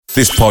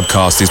This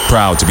podcast is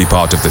proud to be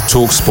part of the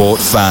TalkSport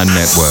Fan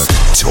Network.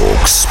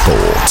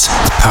 TalkSport.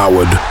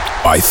 Powered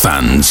by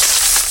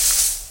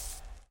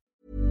fans.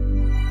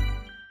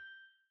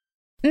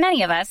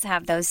 Many of us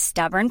have those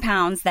stubborn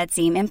pounds that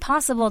seem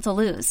impossible to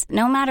lose,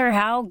 no matter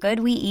how good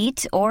we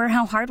eat or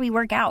how hard we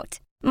work out.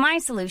 My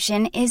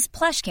solution is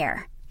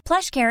PlushCare.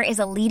 PlushCare is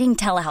a leading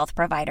telehealth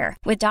provider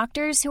with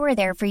doctors who are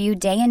there for you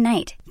day and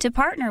night to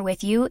partner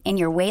with you in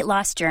your weight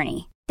loss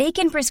journey. They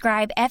can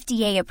prescribe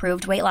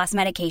FDA-approved weight loss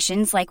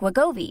medications like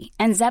Wegovy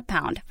and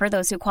Zepbound for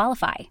those who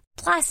qualify.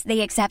 Plus,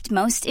 they accept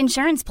most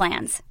insurance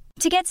plans.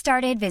 To get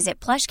started, visit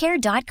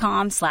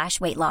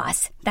plushcare.com/weight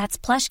loss. That's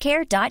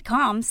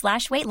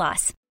plushcare.com/weight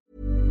loss.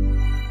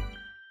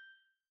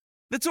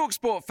 The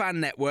TalkSport Fan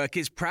Network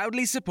is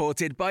proudly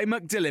supported by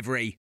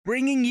McDelivery,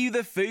 bringing you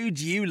the food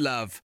you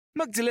love.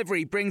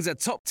 McDelivery brings a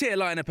top-tier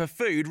lineup of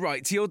food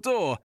right to your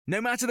door.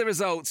 No matter the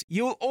result,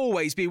 you'll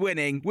always be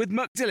winning with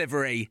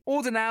McDelivery.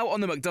 Order now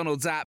on the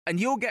McDonald's app and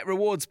you'll get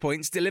rewards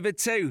points delivered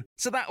too.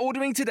 So that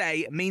ordering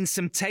today means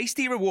some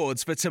tasty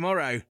rewards for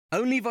tomorrow.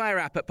 Only via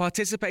app at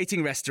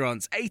participating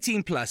restaurants.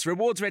 18 plus.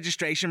 Rewards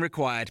registration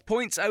required.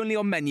 Points only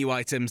on menu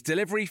items.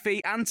 Delivery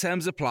fee and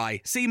terms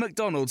apply. See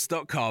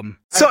mcdonalds.com.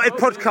 Sorted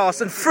podcast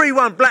and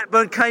 3-1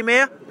 Blackburn came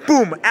here.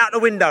 Boom, out the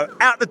window,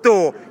 out the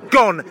door,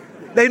 gone.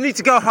 They need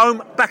to go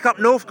home, back up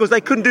north, because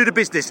they couldn't do the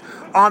business.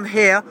 I'm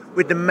here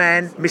with the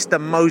man, Mr.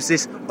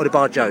 Moses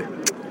Odubajo.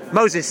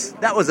 Moses,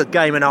 that was a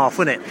game and a half,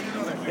 wasn't it?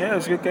 Yeah, it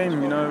was a good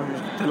game, you know.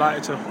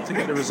 Delighted to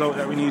get the result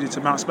that we needed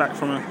to bounce back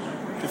from a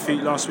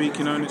defeat last week,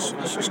 you know, and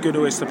it's good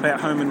always to play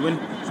at home and win.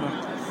 So.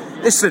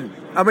 Listen,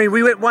 I mean,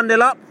 we went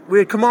 1-0 up, we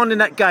were commanding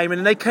that game, and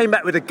then they came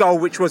back with a goal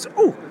which was,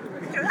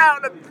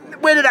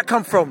 where did that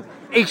come from?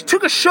 He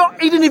took a shot,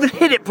 he didn't even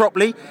hit it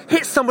properly,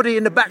 hit somebody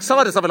in the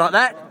backside or something like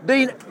that,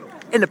 Dean,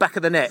 in the back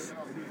of the net.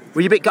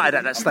 Were you a bit gutted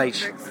at that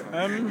stage?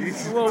 Well,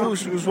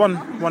 it was one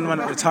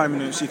at a time, you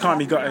know, so you can't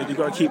be gutted. You've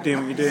got to keep doing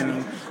what you're doing.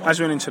 And as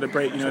we went into the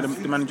break, you know,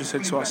 the manager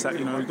said to us that,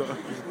 you know, we've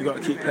got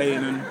to keep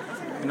playing,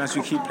 and as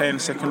we keep playing the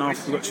second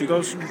half, we got 2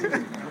 goals.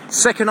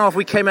 Second half,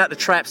 we came out the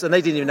traps, and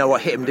they didn't even know what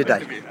hit them, did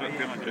they?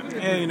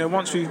 Yeah, you know,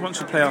 once we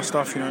play our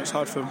stuff, you know, it's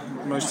hard for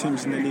most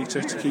teams in the league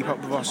to keep up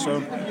with us.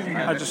 So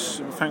I'm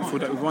just thankful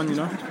that we've won, you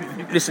know.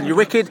 Listen, you're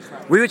wicked.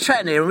 We were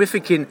chatting here, and we're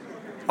thinking,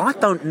 I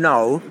don't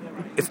know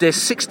if there's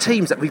 6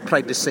 teams that we've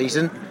played this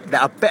season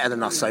that are better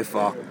than us so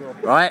far,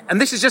 right?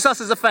 And this is just us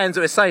as the fans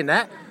that are saying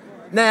that.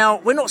 Now,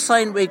 we're not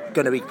saying we're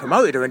going to be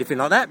promoted or anything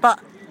like that, but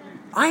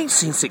I ain't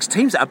seen 6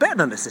 teams that are better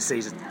than us this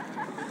season.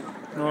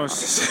 No,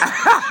 it's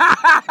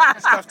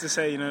tough to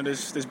say, you know,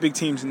 there's big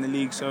teams in the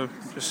league, so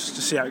just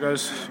to see how it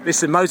goes.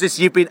 Listen, Moses,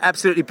 you've been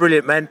absolutely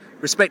brilliant, man.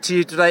 Respect to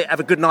you today.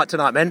 Have a good night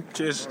tonight, man.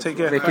 Cheers, take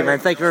care. Thank you, man.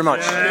 Thank you very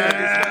much.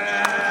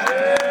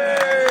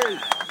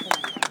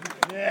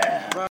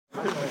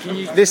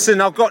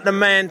 Listen, I've got the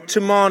man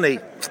Tumani,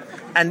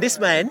 and this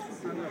man,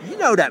 you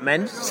know that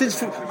man.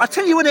 Since I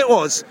tell you when it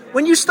was,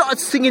 when you started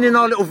singing in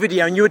our little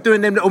video and you were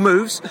doing them little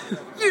moves,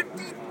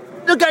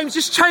 the game's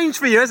just changed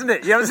for you, hasn't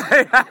it? You know what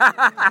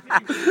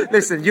I'm saying?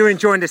 Listen, you're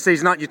enjoying this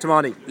season, aren't you,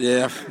 Tumani?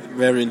 Yeah,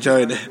 very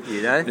enjoying it.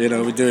 You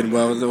know, we're doing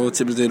well. The whole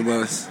team's doing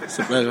well. It's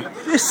a pleasure.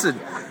 Listen,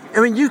 I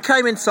mean, you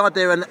came inside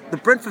there, and the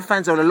Brentford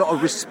fans had a lot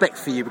of respect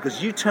for you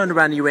because you turned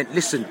around and you went,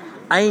 "Listen,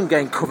 I ain't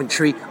going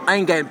Coventry. I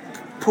ain't going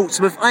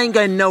Portsmouth, I ain't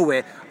going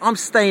nowhere. I'm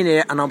staying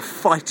here and I'm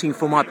fighting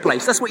for my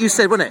place." That's what you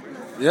said, wasn't it?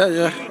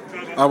 Yeah.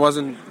 I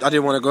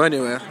didn't want to go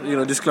anywhere. You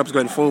know, this club's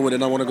going forward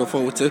and I want to go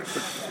forward too.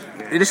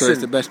 Listen, so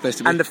it's the best place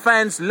to be. And the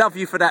fans love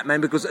you for that,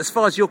 man, because as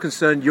far as you're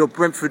concerned, you're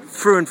Brentford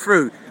through and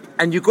through.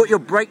 And you got your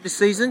break this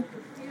season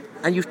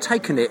and you've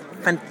taken it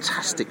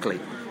fantastically,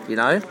 you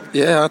know?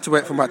 Yeah, I had to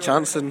wait for my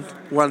chance, and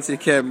once it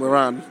came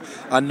around,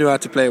 I knew how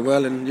to play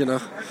well, and, you know,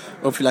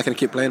 hopefully I can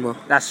keep playing well.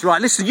 That's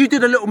right. Listen, you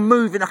did a little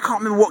move, and I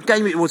can't remember what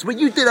game it was, but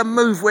you did a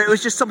move where it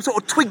was just some sort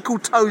of twinkle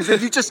toes,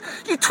 and you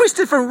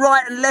twisted from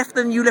right and left,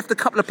 and you left a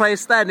couple of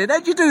players standing.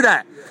 How'd you do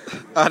that?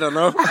 I don't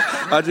know.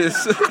 I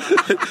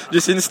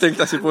just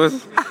instinct, I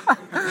suppose.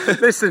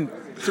 Listen,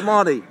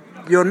 Tumani,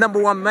 you're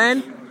number one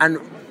man, and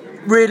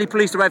really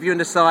pleased to have you on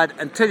the side.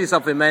 And tell you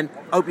something, man.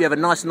 Hope you have a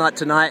nice night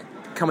tonight.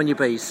 Come on, you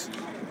bees.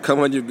 Come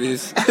on, you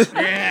bees.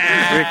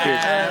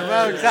 Yeah,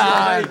 well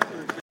done.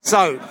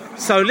 So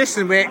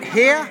listen, we're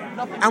here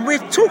and we're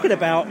talking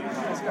about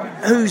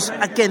who's,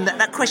 again,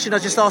 that question I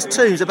just asked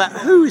Toons about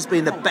who's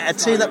been the better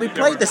team that we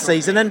played this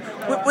season, and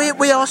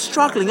we are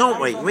struggling,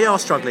 aren't we? We are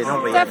struggling,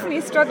 aren't we?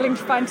 Definitely struggling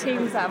to find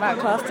teams that have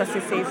outclassed us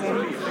this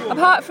season.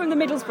 Apart from the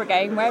Middlesbrough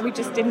game, where we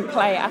just didn't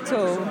play at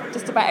all.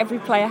 Just about every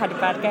player had a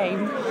bad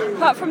game.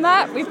 Apart from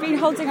that, we've been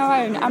holding our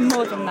own, and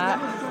more than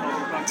that.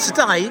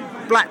 Today,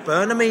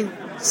 Blackburn, I mean,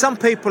 some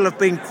people have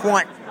been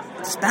quite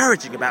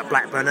disparaging about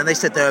Blackburn, and they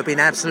said they were being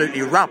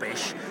absolutely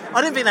rubbish.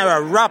 I didn't think they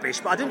were rubbish,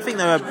 but I didn't think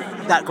they were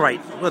that great,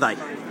 were they?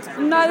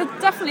 No,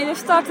 definitely. They've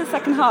started the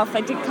second half.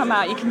 They did come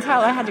out. You can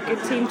tell they had a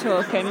good team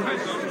talk and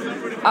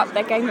up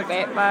their game a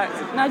bit. But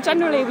no,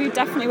 generally, we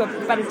definitely were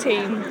a better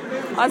team.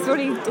 I was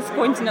really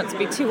disappointed not to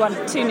be 2-0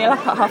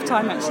 up at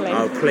half-time, actually.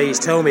 Oh, please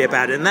tell me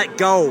about it. And that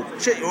goal,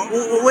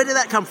 where did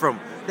that come from?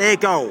 their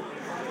goal.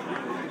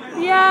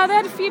 Yeah, they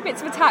had a few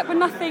bits of attack, but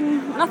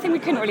nothing we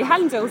couldn't really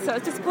handle. So it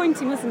was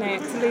disappointing, wasn't it,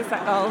 to lose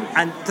that goal?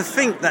 And to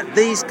think that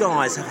these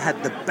guys have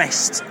had the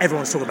best,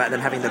 everyone's talking about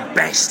them having the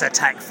best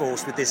attack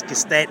force with this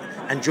Gustet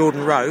and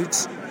Jordan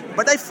Rhodes,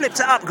 but they flipped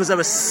it up because they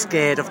were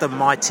scared of the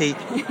mighty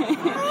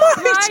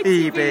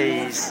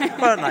bees,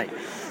 weren't they?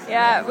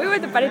 Yeah, we were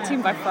the better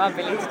team by far,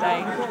 Billy,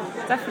 today.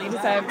 Definitely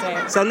deserved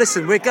it. So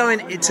listen, we're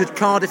going into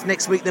Cardiff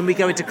next week, then we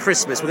go into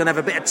Christmas. We're going to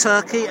have a bit of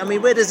turkey. I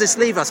mean, where does this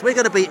leave us? We're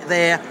going to be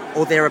there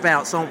or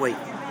thereabouts, aren't we?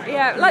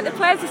 Yeah, like the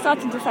players are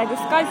starting to say, the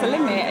sky's the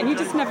limit, and you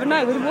just never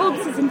know. With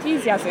Wolves'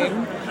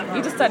 enthusiasm,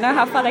 you just don't know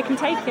how far they can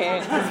take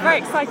it. It's very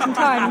exciting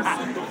times.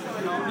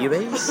 You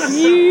bees?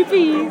 You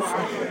bees.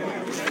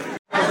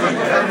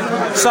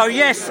 So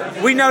yes,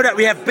 we know that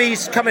we have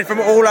bees coming from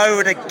all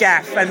over the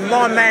gaff, and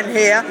my man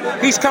here,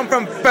 he's come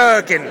from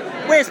Bergen.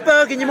 Where's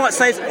Bergen? You might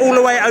say it's all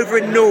the way over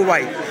in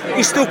Norway.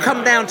 He's still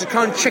come down to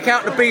kind of check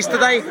out the bees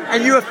today,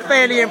 and you were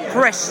fairly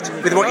impressed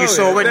with what you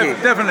saw, weren't you?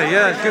 Definitely,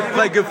 yeah.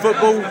 Play good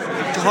football,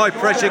 high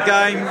pressure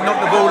game, knock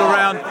the ball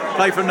around,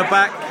 play from the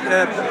back,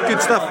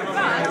 good stuff.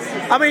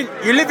 I mean,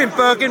 you live in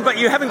Bergen, but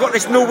you haven't got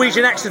this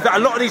Norwegian accent that a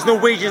lot of these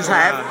Norwegians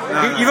have.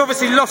 No. You've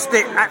obviously lost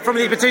it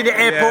between the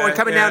airport and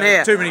coming down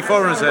here. Too many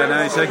foreigners there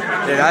now, you see.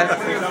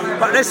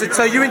 But listen,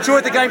 so you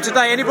enjoyed the game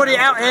today. Anybody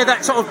out here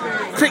that sort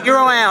of took your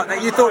eye out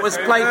that you thought was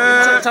played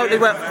totally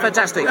well,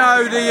 fantastic?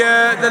 No,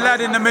 the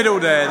lad in the middle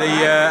there,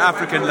 the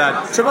African lad.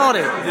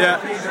 Tamani?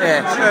 Yeah,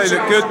 he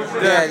looked good.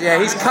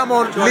 Yeah, he's come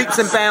on leaps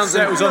and bounds.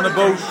 Settles on the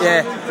ball.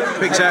 Yeah.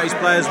 Picks out his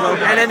play as well.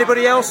 And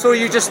anybody else, or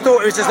you just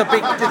thought it was just a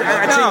big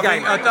team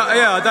game?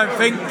 I don't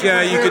think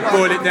you could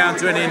boil it down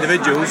to any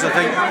individuals. I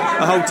think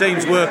the whole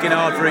team's working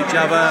hard for each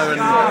other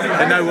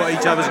and they know what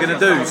each other's going to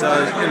do. So,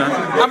 you know.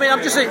 I mean,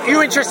 I'm just saying,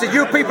 you're interested.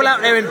 You're people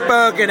out there in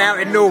Bergen, out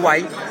in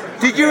Norway.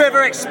 Did you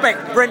ever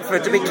expect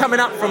Brentford to be coming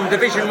up from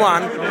Division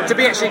 1 to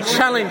be actually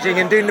challenging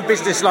and doing the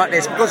business like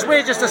this? Because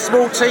we're just a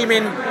small team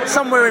in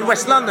somewhere in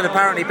West London,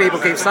 apparently, people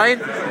keep saying.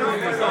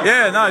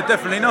 Yeah, no,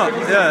 definitely not.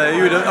 Yeah,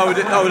 I would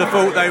have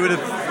thought they would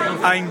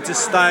have aimed to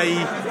stay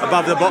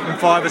above the bottom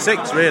 5 or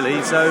 6,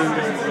 really. So,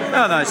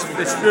 no,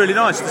 it's really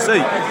nice to see. You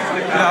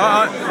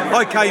know,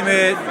 I came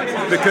here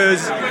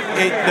because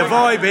the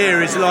vibe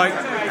here is like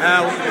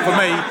how, for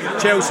me,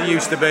 Chelsea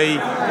used to be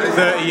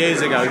 30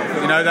 years ago.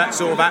 You know, that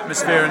sort of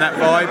atmosphere and that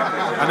vibe,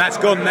 and that's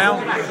gone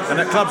now. And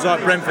at clubs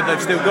like Brentford, they've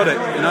still got it.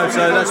 You know,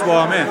 so that's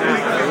why I'm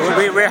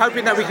here. We're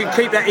hoping that we can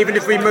keep that even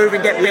if we move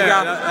and get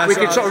bigger. We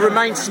can sort of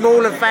remain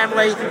small and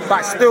family,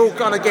 but still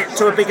going to get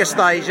to a bigger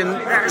stage. And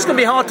it's going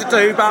to be hard to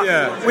do, but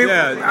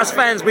as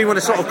fans, we want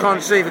to sort of kind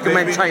of see if we can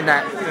maintain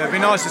that. Yeah, it'd be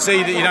nice to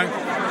see that you don't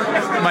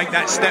make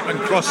that step and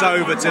cross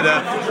over to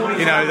that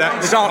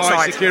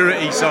high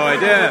security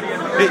side.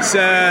 Yeah, it's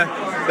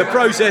the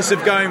process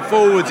of going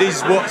forwards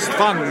is what's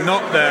fun,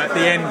 not the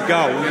end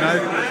goal. You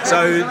know,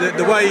 so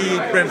the way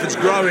Brentford's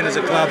growing as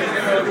a club,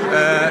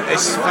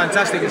 it's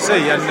fantastic to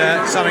see,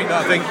 and something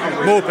that I think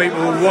more people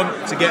will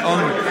want to get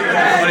on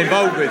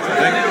involved with. I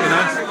think, you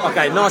know.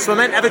 Okay, nice one,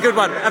 man. Have a good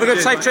one. Have a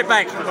good safe trip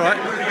back. All right,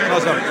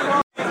 nice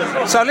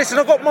one. So listen,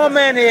 I've got my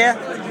man here.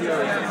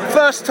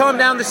 First time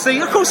down this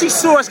season. Of course, he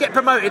saw us get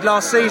promoted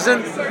last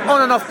season,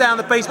 on and off down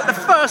the beast, but the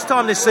first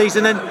time this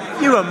season, and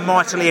you were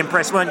mightily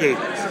impressed, weren't you?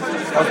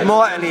 I was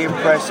mightily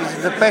impressed. This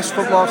is the best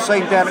football I've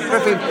seen down at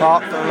Griffin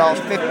Park for the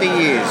last 50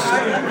 years.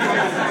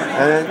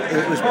 And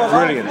it was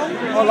brilliant.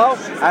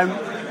 And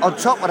on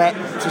top of that,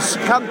 to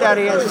come down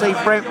here and see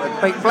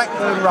Brentford beat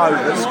Blackburn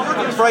Rovers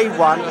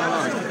 3-1,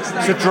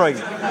 it's a dream.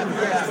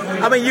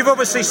 I mean, you've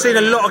obviously seen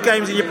a lot of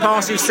games in your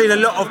past. You've seen a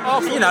lot of,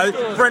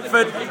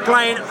 Brentford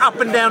playing up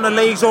and down the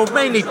leagues, or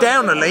mainly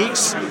down the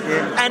leagues.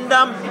 Yeah. And,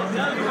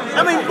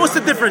 I mean, what's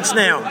the difference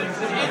now?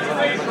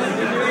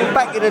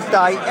 Back in the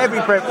day,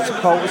 every Brentford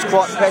supporter was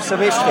quite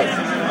pessimistic.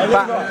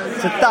 But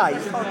today,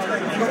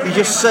 you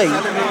just see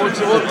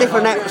a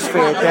different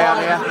atmosphere down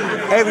here.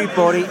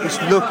 Everybody is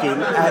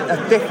looking at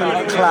a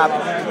different club.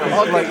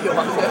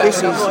 This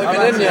is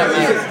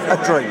a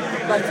dream.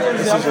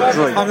 This is a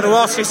dream. I'm going to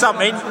ask you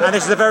something, and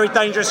this is a very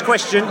dangerous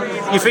question.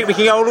 You think we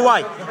can go all the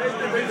way?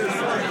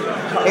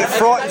 It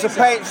frightens the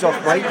pants off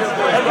me.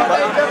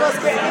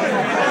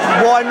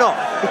 Why not?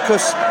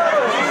 Because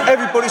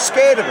everybody's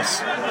scared of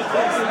us.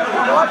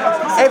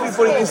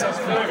 Everybody is.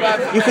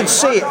 You can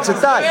see it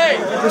today.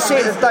 You can see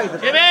it today.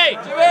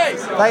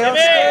 They are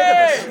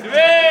scared of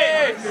us.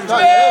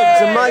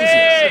 It's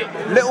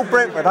amazing. Little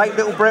Brentford ain't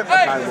little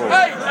Brentford no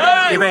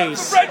more. You mean?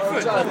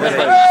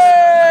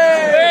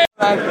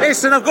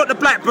 Listen, I've got the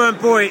Blackburn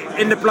boy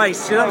in the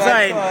place, you know what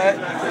I'm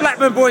saying?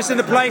 Blackburn boy's in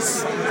the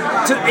place.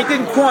 It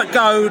didn't quite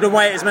go the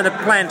way it was meant to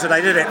plan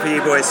today, did it, for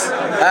you boys?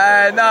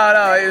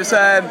 No, it was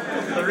a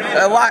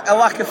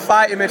lack of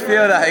fight in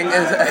midfield, I think.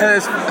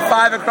 There's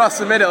 5 across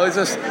the middle is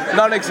just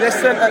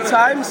non-existent at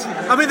times.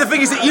 I mean, the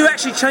thing is that you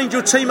actually changed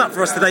your team up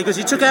for us today because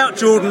you took out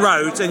Jordan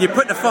Rhodes and you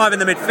put the 5 in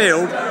the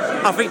midfield,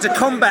 I think, to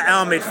combat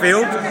our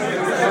midfield.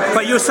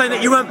 But you were saying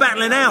that you weren't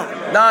battling out.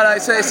 No,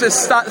 it's a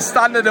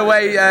standard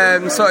away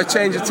sort of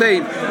change of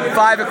team.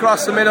 5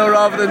 across the middle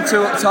rather than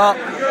 2 up top.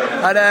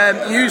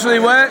 and usually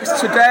works.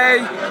 Today,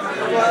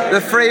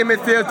 the three in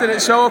midfield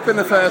didn't show up in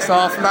the first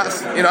half, and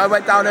that's, it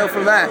went downhill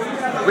from there.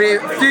 We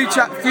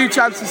few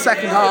chances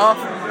second half.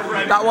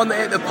 That one that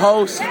hit the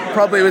post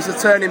probably was a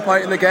turning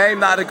point in the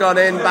game. That'd have gone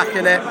in, back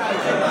in it.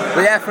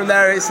 But yeah, from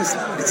there it's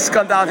just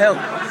gone downhill.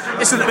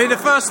 Listen, the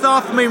first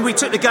half, we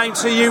took the game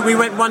to you. We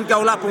went 1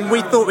 goal up, and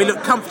we thought we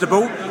looked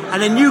comfortable.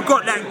 And then you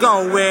got that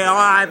goal where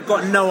I've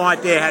got no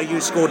idea how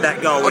you scored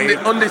that goal.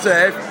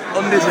 Undeserved.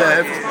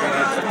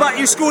 But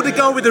you scored the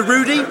goal with the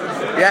Rudy.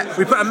 Yeah.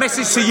 We put a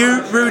message to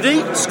you,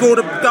 Rudy. Scored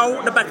a goal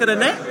at the back of the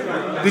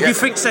net. Did you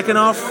think second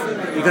half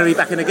you're going to be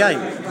back in the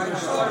game?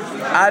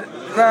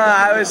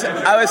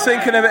 I was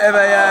thinking a bit of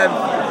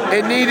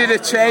it needed a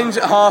change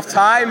at half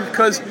time,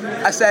 because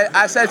I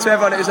said to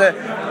everyone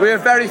we were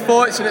very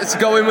fortunate to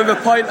go in with a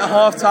point at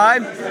half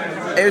time.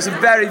 It was a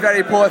very,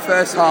 very poor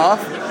first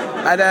half,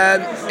 and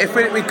if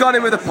we'd gone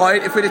in with a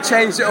point, if we'd have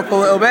changed it up a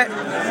little bit,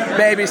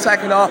 maybe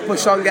second half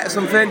push on, get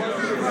something.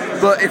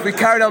 But if we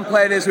carried on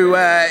playing as we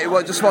were,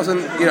 it just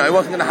wasn't, it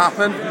wasn't going to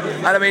happen.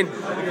 And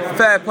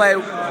fair play,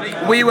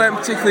 we weren't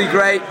particularly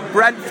great.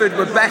 Brentford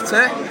were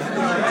better.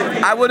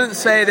 I wouldn't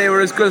say they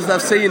were as good as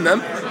I've seen them,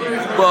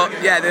 but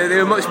yeah, they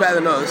were much better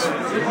than us.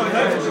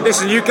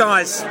 Listen, you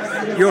guys,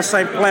 you're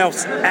saying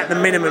playoffs at the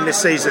minimum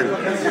this season.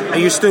 Are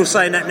you still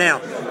saying that now?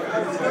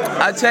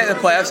 I'd take the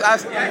playoffs.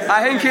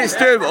 I think it's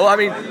doable.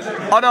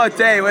 On our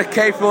day, we're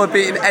capable of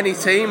beating any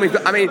team.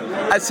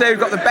 I'd say we've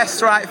got the best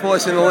strike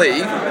force in the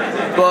league,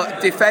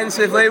 but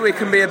defensively we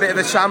can be a bit of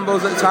a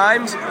shambles at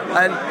times.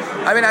 And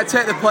I'd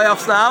take the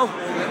playoffs now.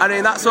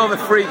 That's over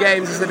 3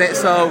 games, isn't it?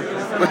 So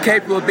we're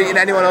capable of beating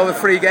anyone over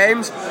 3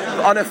 games.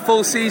 But on a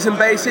full season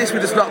basis,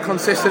 we're just not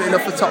consistent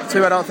enough for top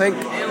 2, I don't think.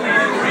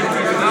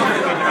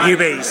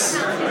 UBs.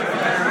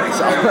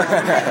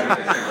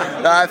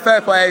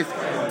 Fair play.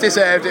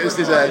 Deserved. It was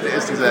deserved.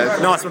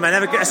 Nice one, man.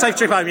 Have a safe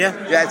trip home, yeah?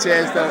 Yeah,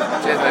 cheers,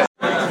 mate.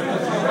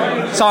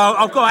 So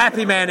I've got a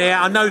happy man here.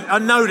 I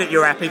know that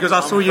you're happy because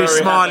I saw you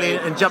smiling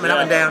and jumping up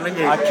and down, didn't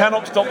you? I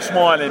cannot stop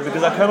smiling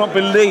because I cannot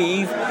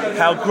believe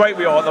how great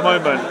we are at the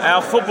moment.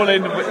 Our football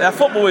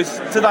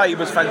today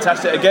was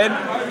fantastic again.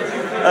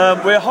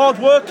 We're hard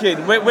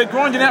working. We're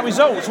grinding out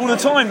results all the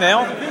time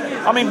now.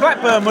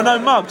 Blackburn were no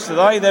mugs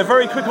today. They're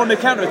very quick on the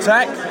counter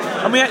attack,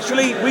 and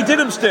we did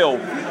them still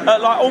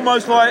at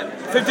almost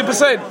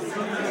 50%.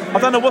 I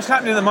don't know what's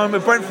happening at the moment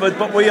with Brentford,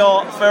 but we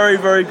are very,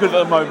 very good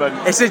at the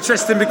moment. It's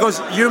interesting because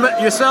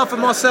yourself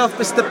and myself,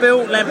 Mr.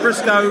 Bill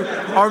Lambrusco,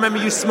 I remember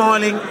you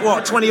smiling,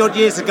 20-odd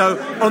years ago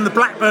on the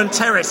Blackburn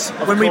Terrace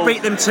when we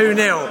beat them 2-0.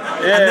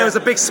 Yeah. And there was a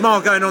big smile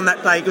going on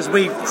that day because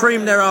we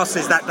creamed their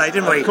asses that day,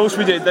 didn't we? Of course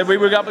we did. We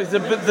were up with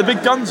the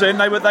big guns in.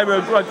 They were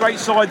a great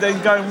side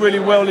then, going really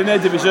well in their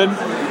division.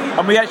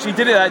 And we actually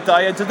did it that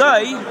day. And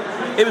today,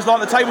 it was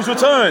like the tables were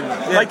turned.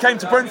 Yeah. They came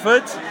to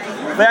Brentford.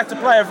 They have to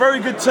play a very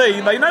good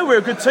team. They know we're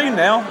a good team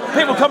now.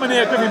 People coming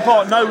here at Griffin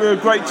Park know we're a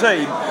great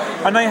team,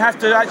 and they have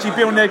to actually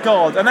be on their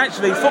guard. And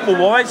actually,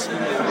 football-wise,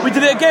 we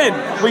did it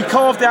again. We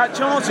carved out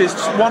chances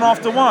one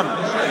after one.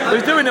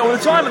 We're doing it all the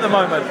time at the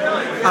moment.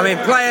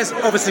 Players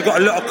obviously got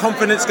a lot of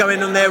confidence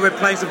going on there. We're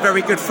playing some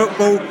very good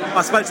football.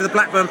 I spoke to the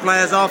Blackburn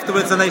players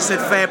afterwards, and they said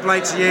fair play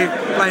to you,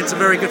 playing some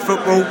very good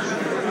football.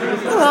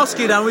 I'll ask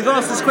you though, we've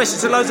asked this question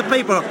to loads of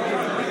people.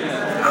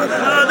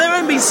 There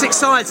haven't been 6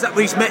 sides that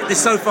we've met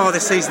so far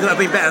this season that have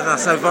been better than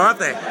us so far, have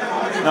there?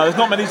 No, there's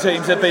not many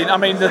teams that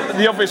have been.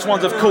 The obvious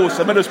ones, of course,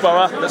 the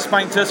Middlesbrough that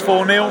spanked us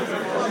 4-0,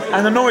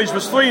 and the Norwich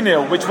was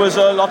 3-0, which was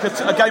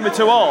a game of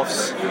 2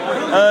 halves.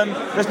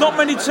 There's not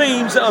many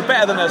teams that are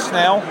better than us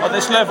now at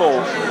this level,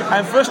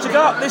 and for us to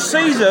go up this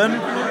season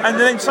and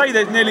then say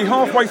they're nearly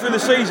halfway through the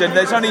season,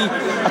 there's only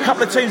a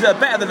couple of teams that are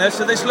better than us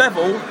at this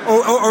level,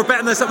 or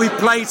better than us that we've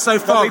played so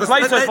far. They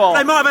might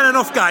have had an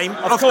off game,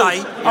 off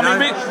day.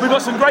 We've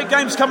got some great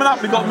games coming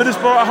up. We've got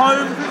Middlesbrough at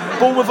home,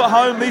 Bournemouth at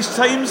home. These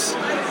teams,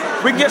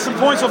 we can get some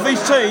points off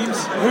these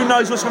teams. Who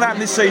knows what's going to happen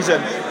this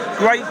season?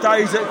 Great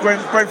days at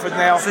Brentford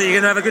now. So you're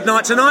going to have a good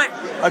night tonight?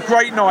 A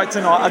great night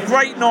tonight. A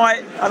great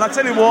night. And I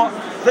tell you what,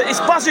 it's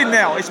buzzing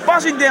now. It's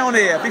buzzing down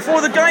here.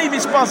 Before the game,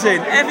 it's buzzing.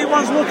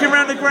 Everyone's walking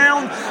around the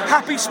ground,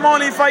 happy,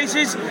 smiling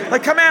faces. They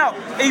come out,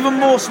 even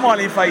more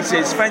smiling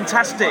faces.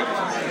 Fantastic.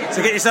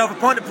 So get yourself a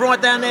pint of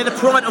pride down there, the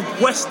pride of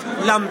West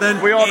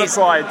London. We are the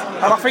pride.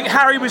 And I think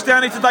Harry was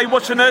down here today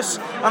watching us,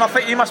 and I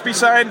think he must be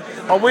saying,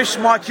 I wish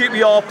my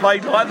QPR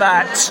played like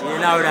that. You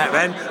know that,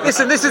 man.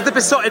 Listen, this is the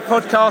Besotted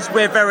podcast.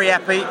 We're very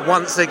happy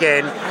once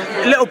again.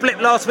 A little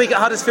blip last week at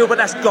Huddersfield, but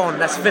that's gone.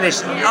 That's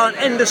finished.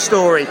 End of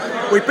story.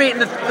 We've beaten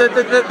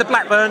the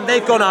Blackburn.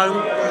 They've gone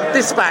home,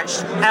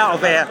 dispatched out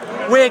of here.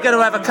 We're going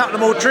to have a couple of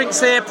more drinks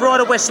here.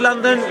 Pride of West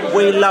London.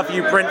 We love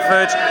you,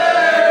 Brentford.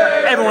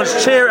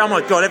 Everyone's cheering. Oh my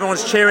God,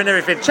 everyone's cheering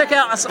everything. Check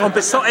out us on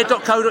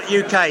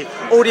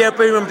besotted.co.uk. Audio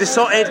Boom and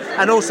Besotted,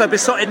 and also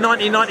Besotted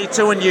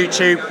 1992 on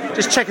YouTube.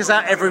 Just check us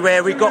out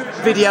everywhere. We've got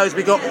videos,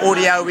 we've got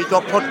audio, we've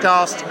got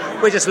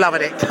podcasts. We're just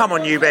loving it. Come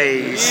on, you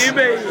bees. You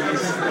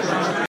bees.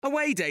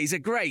 Away days are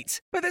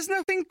great, but there's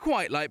nothing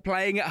quite like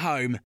playing at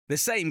home. The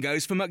same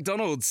goes for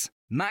McDonald's.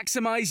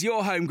 Maximise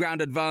your home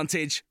ground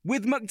advantage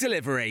with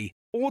McDelivery.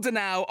 Order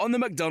now on the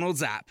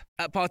McDonald's app.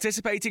 At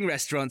participating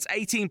restaurants,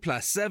 18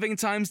 plus, serving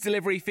times,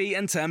 delivery fee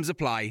and terms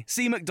apply.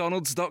 See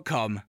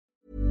mcdonalds.com.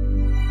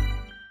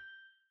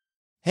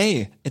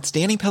 Hey, it's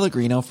Danny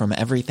Pellegrino from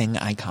Everything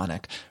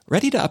Iconic.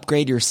 Ready to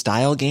upgrade your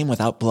style game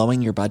without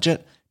blowing your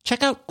budget?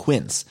 Check out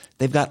Quince.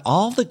 They've got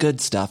all the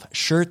good stuff,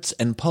 shirts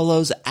and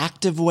polos,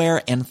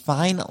 activewear, and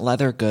fine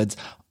leather goods,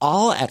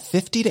 all at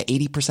 50 to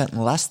 80%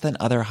 less than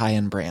other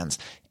high-end brands.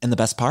 And the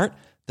best part?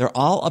 They're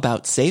all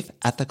about safe,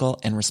 ethical,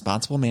 and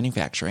responsible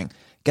manufacturing.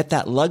 Get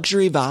that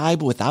luxury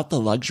vibe without the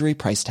luxury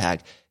price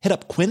tag. Hit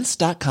up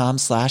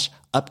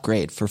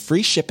quince.com/upgrade for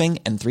free shipping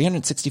and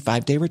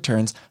 365-day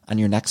returns on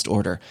your next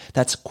order.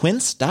 That's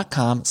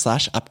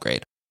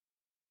quince.com/upgrade.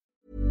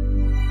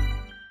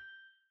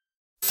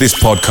 This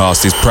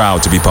podcast is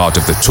proud to be part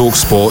of the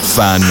TalkSport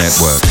Fan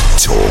Network.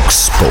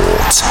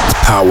 TalkSport.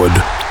 Powered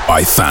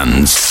by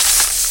fans.